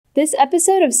This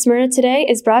episode of Smyrna Today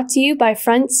is brought to you by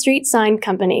Front Street Sign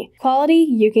Company. Quality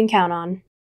you can count on.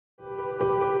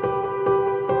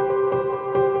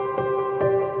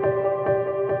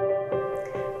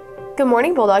 Good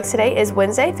morning, Bulldogs. Today is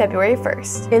Wednesday, February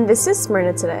 1st. And this is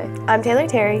Smyrna Today. I'm Taylor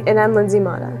Terry. And I'm Linsey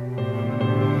Mata.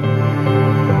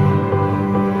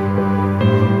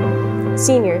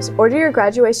 Seniors, order your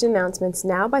graduation announcements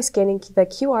now by scanning the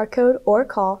QR code or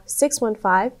call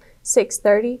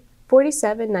 615-630-4794.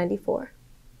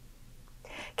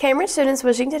 Cambridge students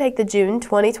wishing to take the June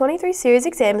 2023 series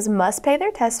exams must pay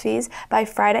their test fees by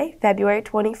Friday, February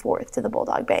 24th to the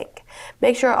Bulldog Bank.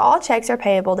 Make sure all checks are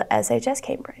payable to SHS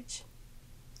Cambridge.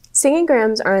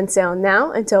 Singing-grams are on sale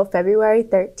now until February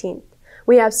 13th.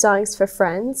 We have songs for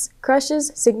friends,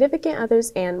 crushes, significant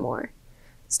others, and more.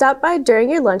 Stop by during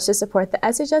your lunch to support the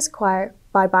SHS Choir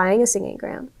by buying a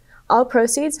singing-gram. All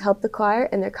proceeds help the choir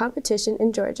in their competition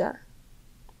in Georgia.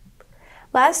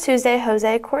 Last Tuesday,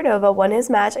 Jose Cordova won his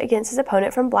match against his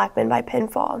opponent from Blackman by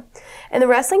pinfall, and the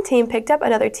wrestling team picked up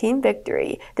another team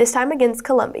victory, this time against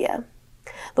Columbia.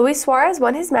 Luis Suarez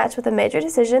won his match with a major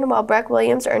decision, while Breck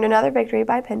Williams earned another victory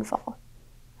by pinfall.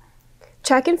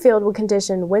 Track and field will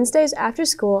condition Wednesdays after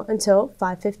school until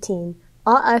 5:15.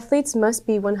 All athletes must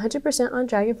be 100% on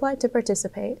Dragonfly to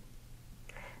participate.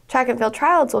 Track and field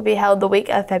tryouts will be held the week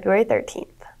of February 13th.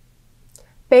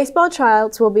 Baseball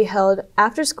tryouts will be held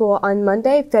after school on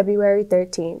Monday, February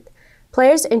 13th.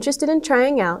 Players interested in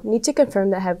trying out need to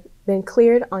confirm that have been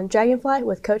cleared on Dragonfly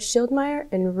with Coach Schildmeyer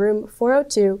in room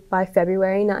 402 by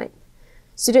February 9th.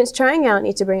 Students trying out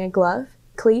need to bring a glove,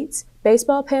 cleats,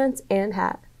 baseball pants, and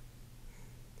hat.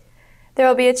 There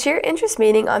will be a cheer interest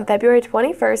meeting on February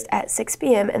 21st at 6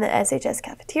 p.m. in the SHS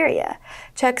cafeteria.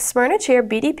 Check Smyrna Cheer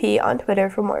BDP on Twitter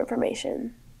for more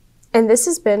information. And this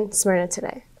has been Smyrna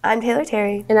Today. I'm Taylor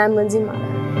Terry. And I'm Linsey Mata.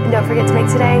 And don't forget to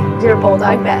make today your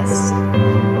Bulldog best.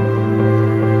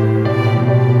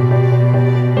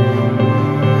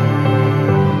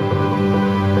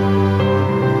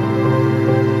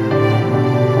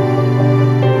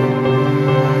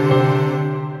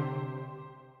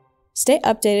 Stay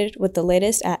updated with the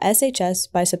latest at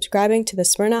SHS by subscribing to the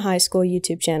Smyrna High School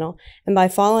YouTube channel and by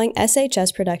following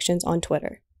SHS Productions on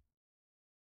Twitter.